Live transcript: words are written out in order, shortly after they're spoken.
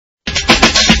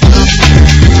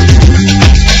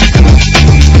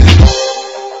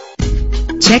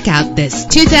Check out this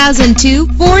 2002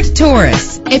 Ford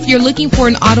Taurus. If you're looking for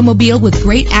an automobile with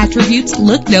great attributes,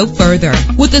 look no further.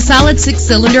 With a solid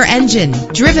 6-cylinder engine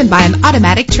driven by an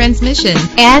automatic transmission.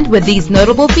 And with these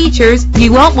notable features,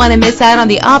 you won't want to miss out on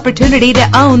the opportunity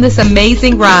to own this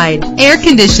amazing ride. Air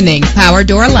conditioning, power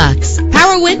door locks,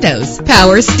 power windows,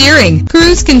 power steering,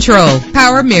 cruise control,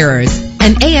 power mirrors,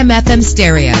 an AM/FM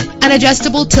stereo, an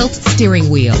adjustable tilt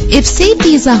steering wheel. If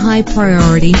safety is a high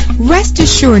priority, rest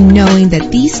assured knowing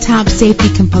that these top safety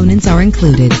components are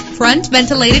included. Front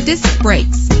ventilated disc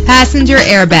brakes, passenger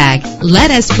airbag.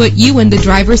 Let us put you in the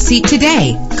driver's seat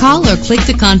today. Call or click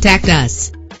to contact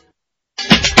us.